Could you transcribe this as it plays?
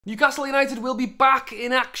Newcastle United will be back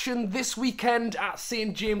in action this weekend at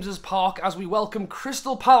St James's Park as we welcome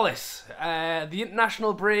Crystal Palace. The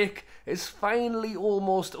international break is finally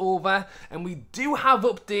almost over, and we do have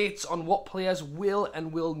updates on what players will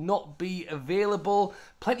and will not be available.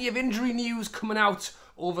 Plenty of injury news coming out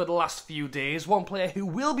over the last few days. One player who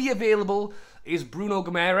will be available is Bruno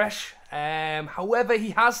Guimaraes. However, he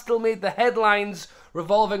has still made the headlines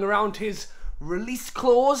revolving around his release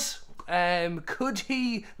clause. Could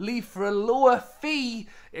he leave for a lower fee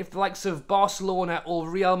if the likes of Barcelona or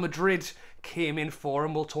Real Madrid came in for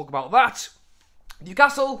him? We'll talk about that.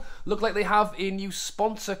 Newcastle look like they have a new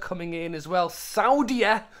sponsor coming in as well.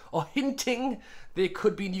 Saudia are hinting they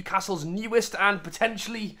could be Newcastle's newest and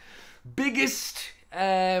potentially biggest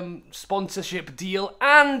sponsorship deal.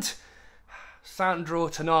 And Sandro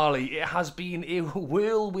Tonali. It has been a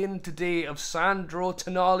whirlwind today of Sandro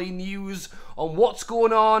Tonali news on what's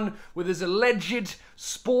going on with his alleged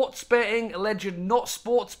sports betting, alleged not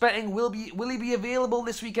sports betting. Will he be available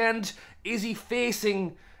this weekend? Is he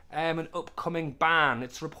facing an upcoming ban?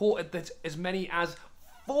 It's reported that as many as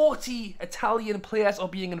 40 Italian players are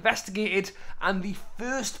being investigated, and the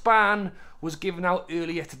first ban was given out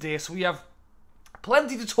earlier today. So we have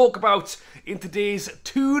plenty to talk about in today's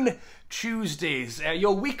Toon Tuesdays,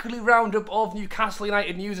 your weekly roundup of Newcastle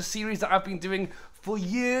United news, a series that I've been doing for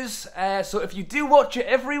years. So if you do watch it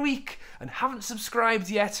every week and haven't subscribed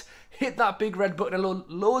yet, hit that big red button. And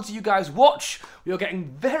loads of you guys watch. We are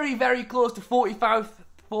getting very, very close to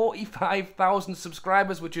 45,000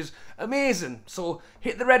 subscribers, which is amazing. So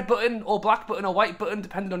hit the red button or black button or white button,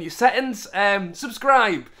 depending on your settings.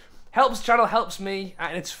 Subscribe. Helps the channel, helps me,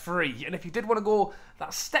 and it's free. And if you did want to go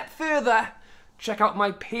that step further, check out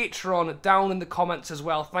my Patreon down in the comments as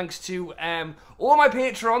well. Thanks to all my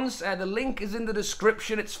patrons. The link is in the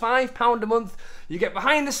description. It's £5 a month. You get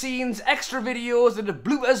behind the scenes, extra videos, and a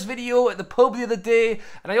bloopers video at the pub the other day.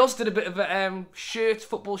 And I also did a bit of a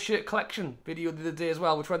football shirt collection video the other day as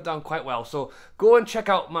well, which went down quite well. So go and check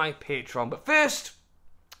out my Patreon. But first,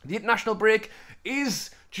 the international break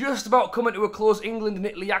is just about coming to a close. England and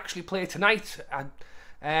Italy actually play tonight.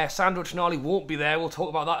 Sandro Tonali won't be there. We'll talk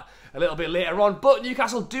about that a little bit later on. But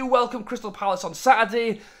Newcastle do welcome Crystal Palace on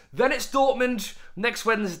Saturday. Then it's Dortmund next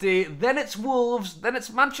Wednesday. Then it's Wolves. Then it's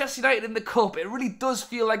Manchester United in the Cup. It really does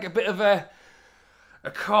feel like a bit of a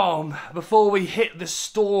calm before we hit the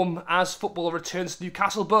storm as football returns to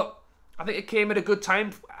Newcastle. But I think it came at a good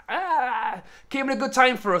time. Came at a good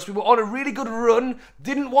time for us. We were on a really good run.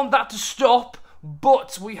 Didn't want that to stop.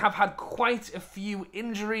 But we have had quite a few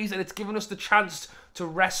injuries, and it's given us the chance to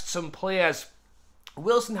rest some players.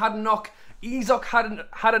 Wilson had a knock. Isak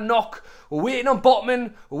had a knock. We're waiting on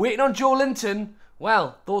Botman. We're waiting on Joe Linton.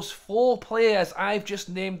 Well, those 4 players I've just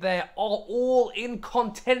named there are all in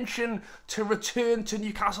contention to return to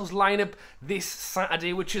Newcastle's lineup this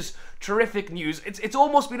Saturday, which is terrific news. It's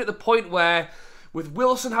almost been at the point where, with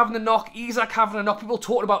Wilson having a knock, Isak having a knock, people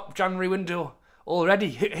talking about January window already.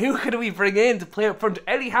 Who could we bring in to play up front?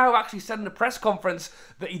 Eddie Howe actually said in a press conference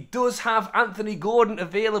that he does have Anthony Gordon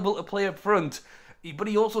available to play up front, but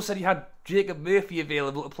he also said he had Jacob Murphy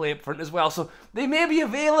available to play up front as well. So they may be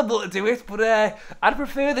available to do it, but I'd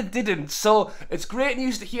prefer they didn't. So it's great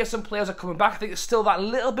news to hear some players are coming back. I think it's still that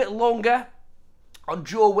little bit longer on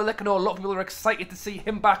Joe Willock. I know a lot of people are excited to see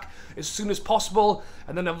him back as soon as possible.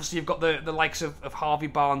 And then obviously you've got the likes of Harvey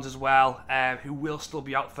Barnes as well, who will still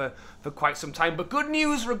be out for quite some time. But good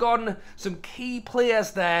news regarding some key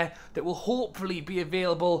players there that will hopefully be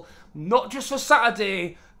available, not just for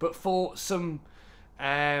Saturday, but for some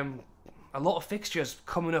a lot of fixtures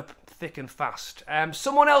coming up thick and fast.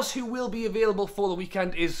 Someone else who will be available for the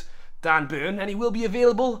weekend is Dan Burn, and he will be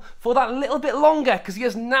available for that little bit longer because he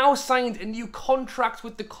has now signed a new contract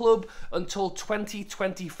with the club until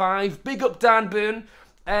 2025. Big up Dan Burn.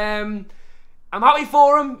 I'm happy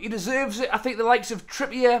for him. He deserves it. I think the likes of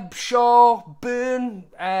Trippier, Shaw, Burn,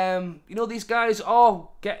 these guys are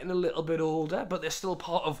getting a little bit older, but they're still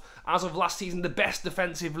part of, as of last season, the best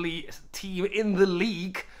defensive team in the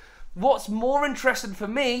league. What's more interesting for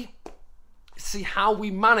me is to see how we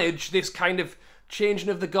manage this kind of changing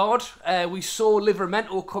of the guard. We saw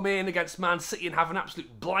Livramento come in against Man City and have an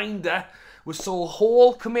absolute blinder. We saw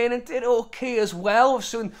Hall come in and did okay as well. We've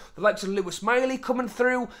seen the likes of Lewis Miley coming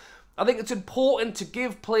through. I think it's important to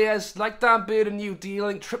give players like Dan Burn a new deal.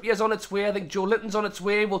 I think Trippier's on its way. I think Joe Linton's on its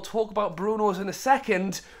way. We'll talk about Bruno's in a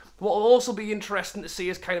second. What will also be interesting to see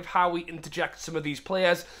is kind of how we interject some of these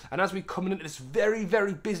players. And as we come into this very,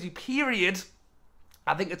 very busy period,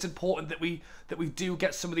 I think it's important that we do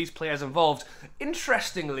get some of these players involved.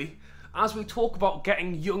 Interestingly, as we talk about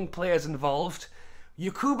getting young players involved,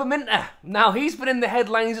 Yankuba Minteh. Now, he's been in the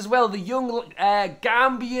headlines as well. The young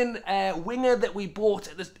Gambian winger that we bought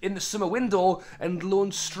in the summer window and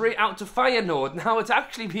loaned straight out to Feyenoord. Now, it's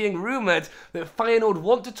actually being rumoured that Feyenoord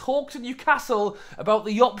want to talk to Newcastle about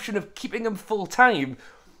the option of keeping him full-time.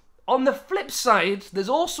 On the flip side, there's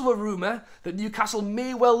also a rumour that Newcastle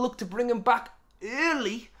may well look to bring him back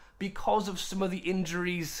early because of some of the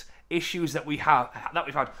injuries issues that we've had.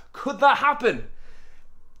 Could that happen?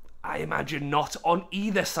 I imagine not on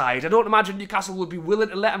either side. I don't imagine Newcastle would be willing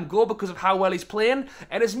to let him go because of how well he's playing.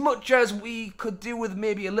 And as much as we could do with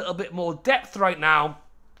maybe a little bit more depth right now,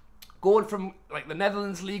 going from like the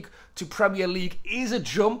Netherlands League to Premier League is a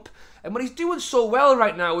jump. And when he's doing so well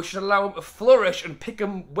right now, we should allow him to flourish and pick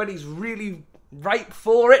him when he's really ripe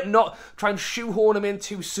for it, not try and shoehorn him in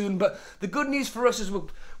too soon. But the good news for us is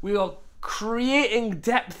we are creating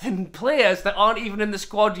depth in players that aren't even in the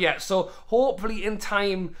squad yet. So hopefully in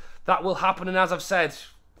time that will happen. And as I've said,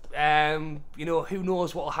 you know, who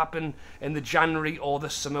knows what will happen in the January or the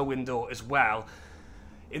summer window as well.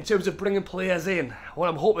 In terms of bringing players in, what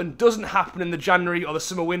I'm hoping doesn't happen in the January or the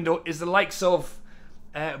summer window is the likes of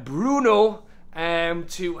Bruno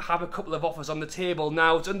to have a couple of offers on the table.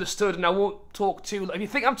 Now, it's understood, and I won't talk too... If you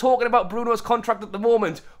think I'm talking about Bruno's contract at the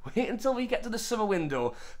moment, wait until we get to the summer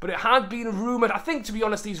window. But it had been rumoured... I think, to be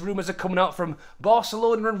honest, these rumours are coming out from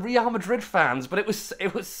Barcelona and Real Madrid fans, but it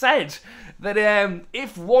was said that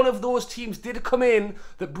if one of those teams did come in,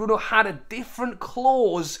 that Bruno had a different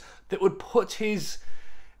clause that would put his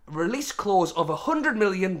release clause of 100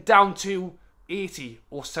 million down to 80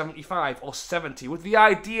 or 75 or 70, with the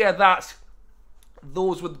idea that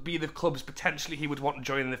those would be the clubs potentially he would want to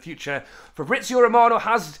join in the future. Fabrizio Romano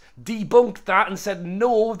has debunked that and said,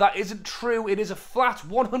 no, that isn't true. It is a flat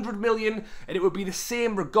 100 million and it would be the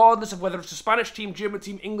same regardless of whether it's a Spanish team, German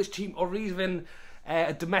team, English team, or even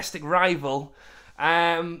a domestic rival.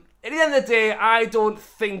 At the end of the day, I don't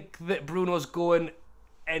think that Bruno's going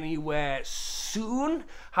anywhere soon.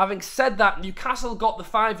 Having said that, Newcastle got the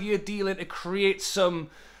 5-year deal in to create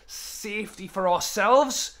some safety for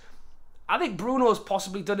ourselves. I think Bruno's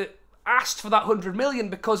possibly asked for that 100 million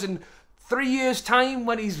because in 3 years' time,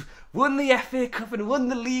 when he's won the FA Cup and won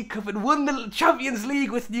the League Cup and won the Champions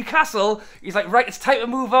League with Newcastle, he's like, right, it's time to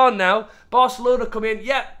move on now. Barcelona come in,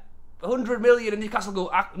 yeah, 100 million, and Newcastle go,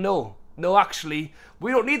 no, actually,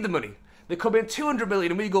 we don't need the money. They come in 200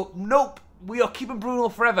 million, and we go, nope, we are keeping Bruno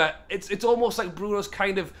forever. It's almost like Bruno's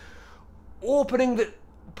kind of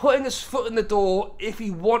putting his foot in the door if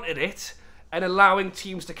he wanted it, and allowing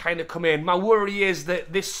teams to kind of come in. My worry is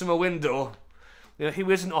that this summer window, you know, he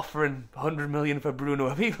isn't offering 100 million for Bruno.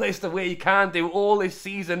 If he plays the way he can do all this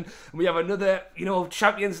season, and we have another, you know,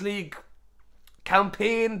 Champions League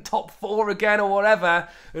campaign, top 4 again or whatever,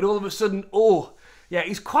 and all of a sudden, oh, yeah,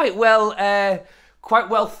 he's quite well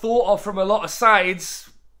thought of from a lot of sides.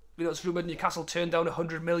 You know, it's rumoured Newcastle turned down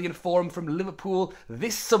 100 million for him from Liverpool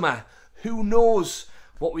this summer. Who knows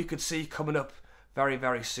what we could see coming up very,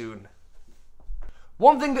 very soon.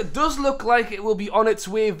 One thing that does look like it will be on its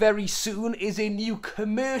way very soon is a new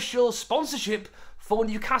commercial sponsorship for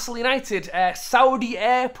Newcastle United. Saudi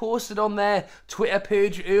Air posted on their Twitter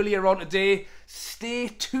page earlier on today, stay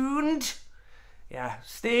tuned. Yeah,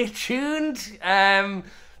 stay tuned.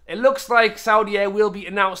 It looks like Saudi Air will be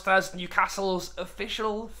announced as Newcastle's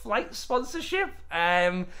official flight sponsorship.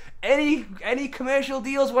 Any commercial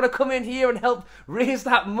deals want to come in here and help raise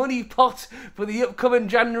that money pot for the upcoming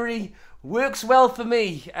January? Works well for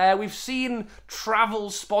me. We've seen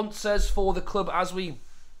travel sponsors for the club as we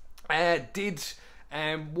did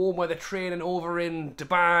warm weather training over in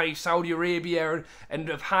Dubai, Saudi Arabia, and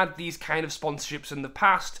have had these kind of sponsorships in the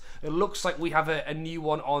past. It looks like we have a new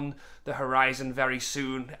one on the horizon very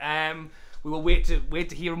soon. We will wait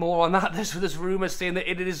to hear more on that. There's rumours saying that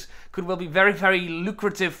it could well be very, very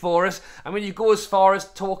lucrative for us. I mean, you go as far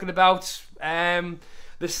as talking about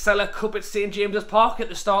the Seller Cup at St James's Park at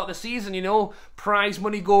the start of the season, you know, prize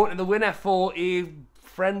money going to the winner for a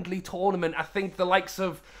friendly tournament. I think the likes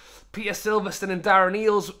of Peter Silverstone and Darren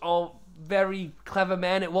Eales are very clever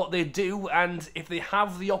men at what they do, and if they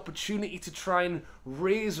have the opportunity to try and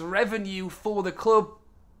raise revenue for the club,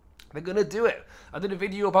 they're going to do it. I did a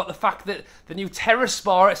video about the fact that the new terrace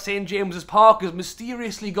bar at St James's Park has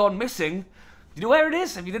mysteriously gone missing. Do you know where it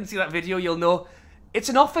is? If you didn't see that video, you'll know. It's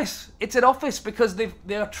an office. It's an office because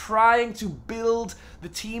they're trying to build the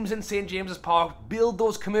teams in St James's Park, build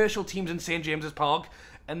those commercial teams in St James's Park,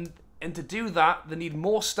 and to do that, they need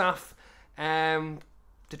more staff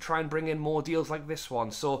to try and bring in more deals like this one.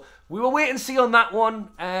 So we will wait and see on that one.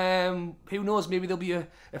 Who knows? Maybe there'll be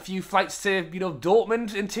a few flights to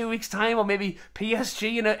Dortmund in 2 weeks' time, or maybe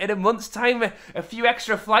PSG in a month's time. A few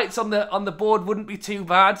extra flights on the board wouldn't be too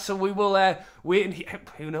bad. So we will wait and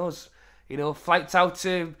who knows? Flights out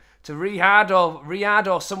to Riyadh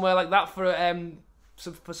or somewhere like that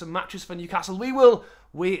for some matches for Newcastle. We will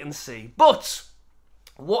wait and see. But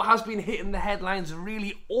what has been hitting the headlines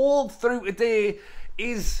really all through today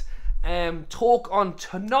is talk on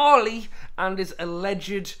Tonali and his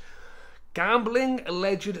alleged gambling,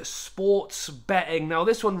 alleged sports betting. Now,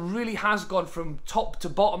 this one really has gone from top to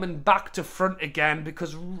bottom and back to front again,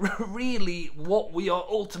 because really what we are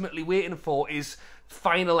ultimately waiting for is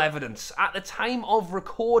final evidence. At the time of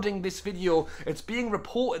recording this video, it's being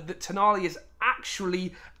reported that Tonali is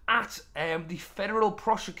actually at the Federal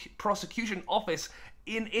Prosecution Office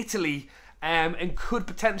in Italy and could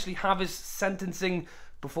potentially have his sentencing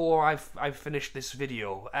before I've finished this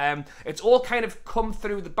video. It's all kind of come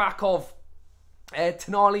through the back of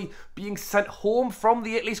Tonali being sent home from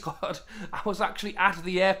the Italy squad. I was actually at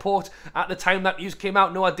the airport at the time that news came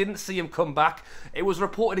out. No, I didn't see him come back. It was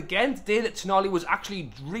reported again today that Tonali was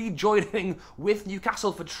actually rejoining with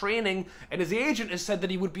Newcastle for training, and his agent has said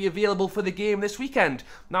that he would be available for the game this weekend.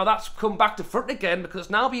 Now that's come back to front again, because it's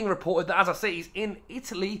now being reported that, as I say, he's in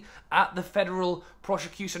Italy at the Federal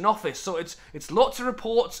Prosecution Office. So it's lots of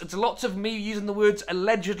reports, it's lots of me using the words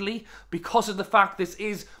allegedly, because of the fact this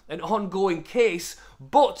is an ongoing case.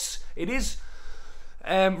 But it is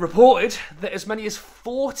reported that as many as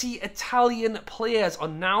 40 Italian players are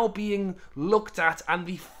now being looked at, and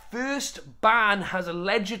the first ban has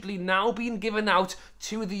allegedly now been given out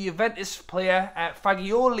to the Juventus player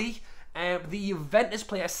Fagioli. The Juventus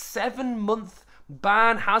player, 7-month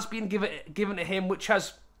ban has been given to him, which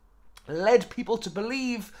has led people to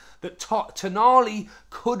believe that Tonali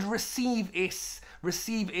could receive a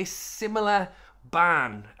similar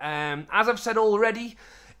ban. As I've said already,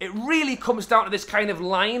 it really comes down to this kind of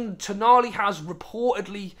line. Tonali has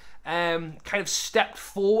reportedly kind of stepped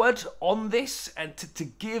forward on this and to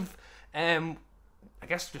give, I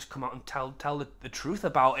guess, just come out and tell the truth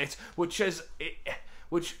about it, which is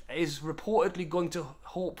reportedly going to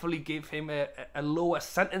hopefully give him a lower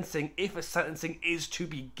sentencing, if a sentencing is to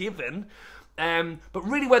be given. But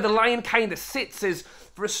really where the line kind of sits is,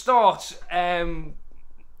 for a start,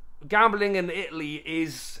 gambling in Italy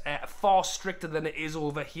is far stricter than it is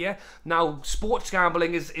over here. Now, sports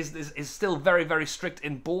gambling is still very, very strict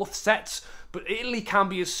in both sets, but Italy can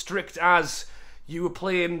be as strict as you were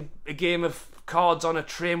playing a game of cards on a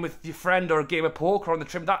train with your friend, or a game of poker on the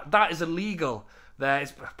train. That is illegal. I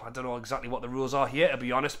don't know exactly what the rules are here, to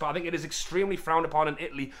be honest, but I think it is extremely frowned upon in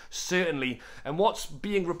Italy, certainly. And what's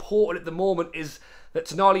being reported at the moment is that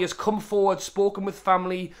Tonali has come forward, spoken with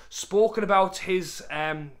family, spoken about his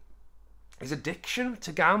addiction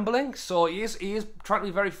to gambling. So he is trying to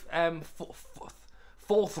be very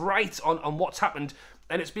forthright on what's happened,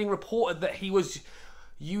 and it's being reported that he was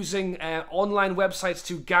using online websites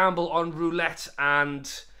to gamble on roulette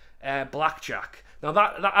and blackjack. Now,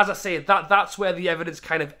 that as I say, that's where the evidence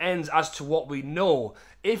kind of ends as to what we know.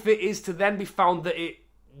 If it is to then be found that it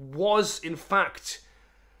was, in fact,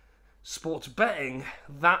 sports betting,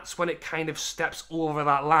 that's when it kind of steps over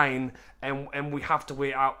that line, and we have to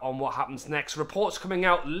wait out on what happens next. Reports coming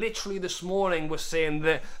out literally this morning were saying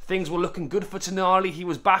that things were looking good for Tonali. He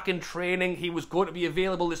was back in training. He was going to be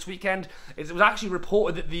available this weekend. It was actually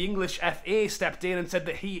reported that the English FA stepped in and said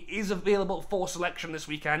that he is available for selection this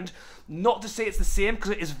weekend. Not to say it's the same,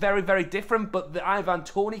 because it is very, very different, but the Ivan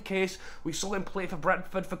Toney case, we saw him play for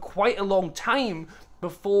Brentford for quite a long time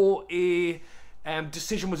before a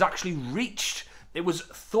decision was actually reached. It was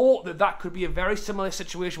thought that could be a very similar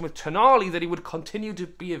situation with Tonali, that he would continue to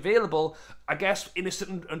be available, I guess,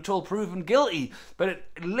 innocent until proven guilty. But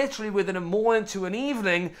literally within a morning to an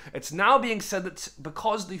evening, it's now being said that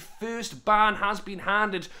because the first ban has been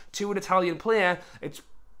handed to an Italian player, it's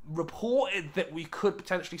reported that we could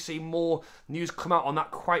potentially see more news come out on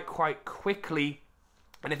that quite quickly.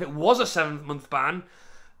 And if it was a 7-month ban,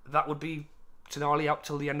 that would be Tonali out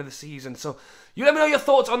till the end of the season. So you let me know your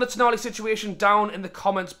thoughts on the Tonali situation down in the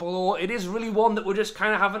comments below. It is really one that we're just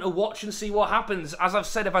kind of having to watch and see what happens. As I've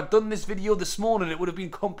said, if I'd done this video this morning, it would have been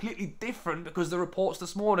completely different, because the reports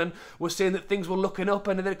this morning were saying that things were looking up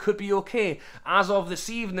and that it could be okay. As of this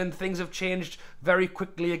evening, things have changed very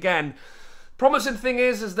quickly again. Promising thing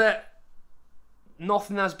is that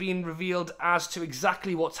nothing has been revealed as to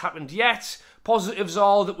exactly what's happened yet. Positives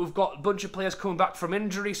are that we've got a bunch of players coming back from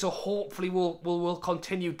injury, so hopefully we'll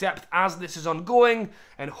continue depth as this is ongoing,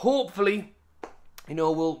 and hopefully you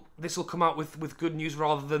know, this will come out with good news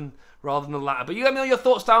rather than the latter. But you let me know your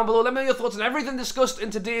thoughts down below. Let me know your thoughts on everything discussed in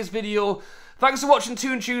today's video. Thanks for watching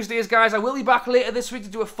Toon Tuesdays, guys. I will be back later this week to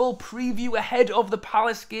do a full preview ahead of the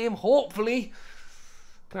Palace game. Hopefully,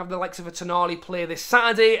 can have the likes of a Tonali play this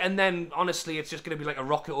Saturday, and then honestly, it's just going to be like a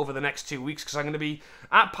rocket over the next 2 weeks because I'm going to be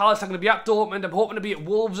at Palace, I'm going to be at Dortmund, I'm hoping to be at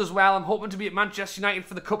Wolves as well, I'm hoping to be at Manchester United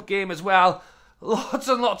for the Cup game as well. Lots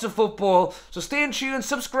and lots of football. So stay tuned,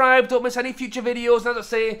 subscribe, don't miss any future videos. And as I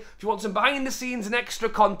say, if you want some behind the scenes and extra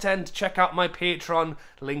content, check out my Patreon.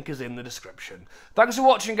 Link is in the description. Thanks for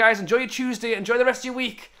watching, guys. Enjoy your Tuesday, enjoy the rest of your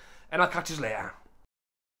week, and I'll catch you later.